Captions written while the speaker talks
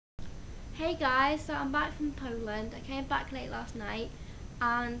Hey guys, so I'm back from Poland. I came back late last night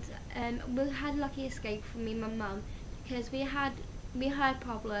and we had a lucky escape from me and my mum because we had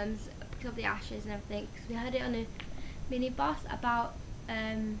problems because of the ashes and everything. Cause we heard it on a minibus about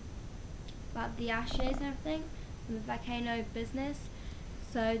the ashes and everything and the volcano business.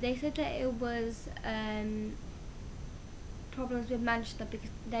 So they said that it was problems with Manchester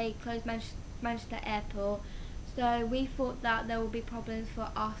because they closed Manchester airport. So we thought that there would be problems for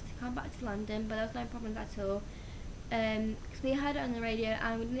us to come back to London, but there was no problems at all. Because we heard it on the radio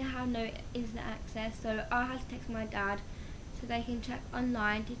and we didn't have no internet access, so I had to text my dad so they can check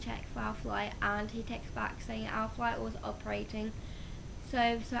online to check for our flight, and he texted back saying our flight was operating.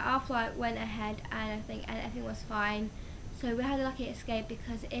 So our flight went ahead and everything was fine. So we had a lucky escape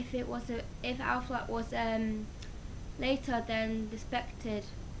because if our flight was later than the expected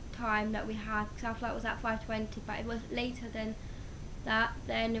time that we had, because our flight was at 5:20, but it was later than that,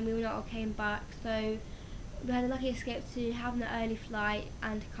 then we would not have came back. So we had a lucky escape to have an early flight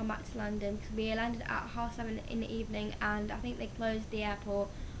and to come back to London, because we landed at 7:30 in the evening, and I think they closed the airport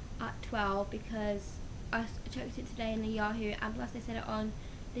at 12 because I checked it today in the Yahoo, and plus they said it on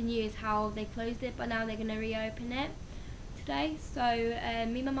the news how they closed it, but now they're going to reopen it today. So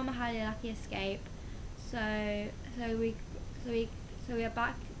me and my mum had a lucky escape. So we are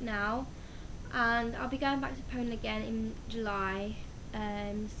back now, and I'll be going back to Poland again in July.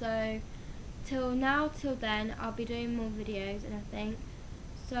 So till then I'll be doing more videos and everything.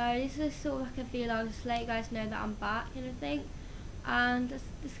 So this is sort of like a vlog, just to let you guys know that I'm back and everything. And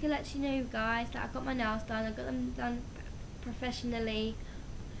just to let you know guys that I got my nails done. I got them done professionally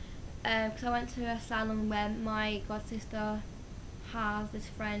because I went to a salon where my god sister has this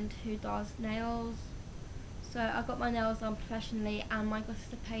friend who does nails. So I got my nails done professionally and my god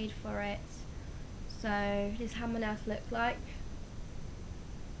sister paid for it. So this is how my nails look like.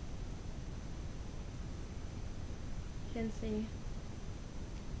 You can see.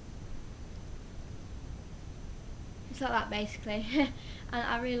 It's like that basically. And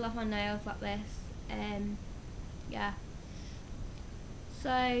I really love my nails like this. Yeah. So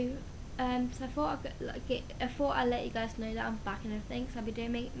I thought I'd let you guys know that I'm back and everything. So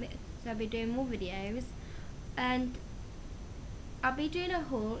I'll be doing more videos. And I'll be doing a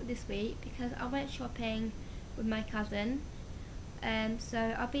haul this week because I went shopping with my cousin.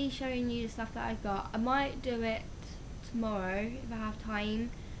 So I'll be showing you the stuff that I got. I might do it tomorrow if I have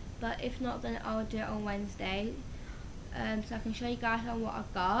time, but if not, then I'll do it on Wednesday. So I can show you guys on what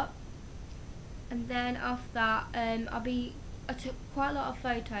I've got. And then after that, I took quite a lot of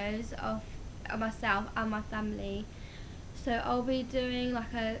photos of myself and my family. So I'll be doing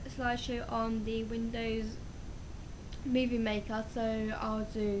like a slideshow on the Windows Movie Maker, so I'll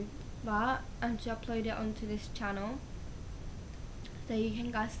do that and to upload it onto this channel so you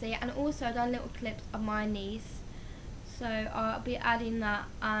can guys see it. And also I've done little clips of my niece, so I'll be adding that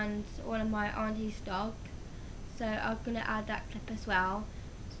and one of my auntie's dog, so I'm gonna add that clip as well.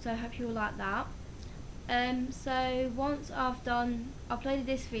 So I hope you will like that. So once I've uploaded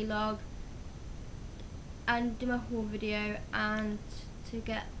this vlog and do my haul video and to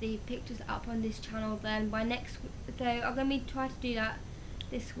get the pictures up on this channel, then by next week, so I'm going to be trying to do that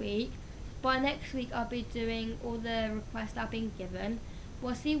this week. By next week I'll be doing all the requests I've been given.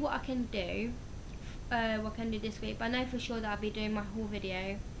 We'll see what I can do this week, but I know for sure that I'll be doing my haul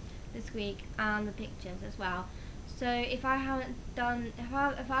video this week and the pictures as well. So if I haven't done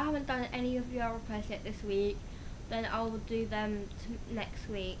any of your requests yet this week, then I will do them next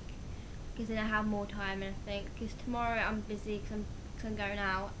week, because then I have more time and everything. Because tomorrow I'm busy because I'm going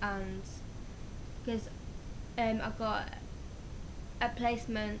out, and because I've got a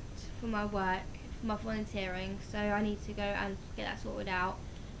placement for my work, for my volunteering, so I need to go and get that sorted out,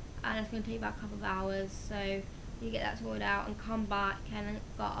 and it's going to take about a couple of hours. So you get that sorted out and come back, and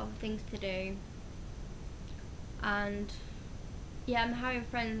I've got other things to do. And yeah, I'm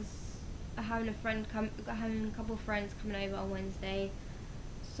having a couple of friends coming over on Wednesday,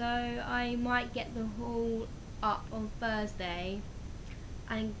 so I might get the haul up on Thursday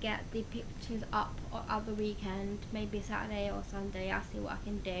and get the pictures up on the weekend, maybe Saturday or Sunday. I'll see what I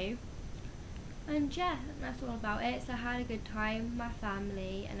can do. And yeah, that's all about it. So I had a good time with my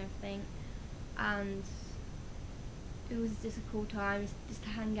family and everything, and it was just a cool time just to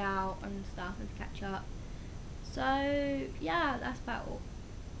hang out and stuff and to catch up. So yeah, that's all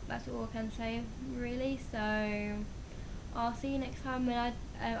I can say really. So I'll see you next time when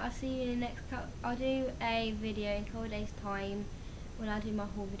I'll do a video in a couple of days time when I do my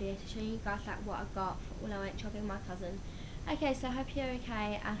haul video to show you guys like what I got when I went shopping with my cousin. Okay, so I hope you're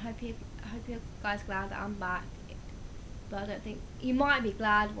okay, and hope you guys glad that I'm back. but I don't think you might be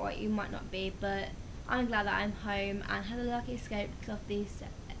glad, or you might not be, but I'm glad that I'm home and had a lucky escape because of these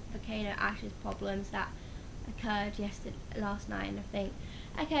volcano ashes problems that occurred last night and everything.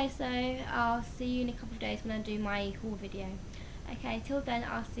 Okay, so I'll see you in a couple of days when I do my haul video. Okay, till then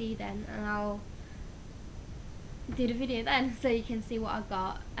I'll see you then, and I'll do the video then so you can see what I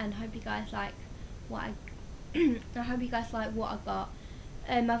got, and hope you guys like what I hope you guys like what I got.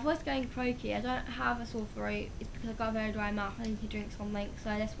 My voice is going croaky. I don't have a sore throat. It's because I've got a very dry mouth. I need to drink something, so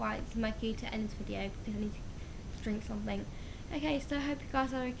that's why it's my key to end this video, because I need to drink something. Okay, so I hope you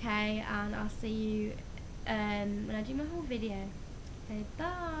guys are okay, and I'll see you when I do my whole video. Okay,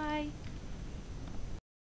 bye.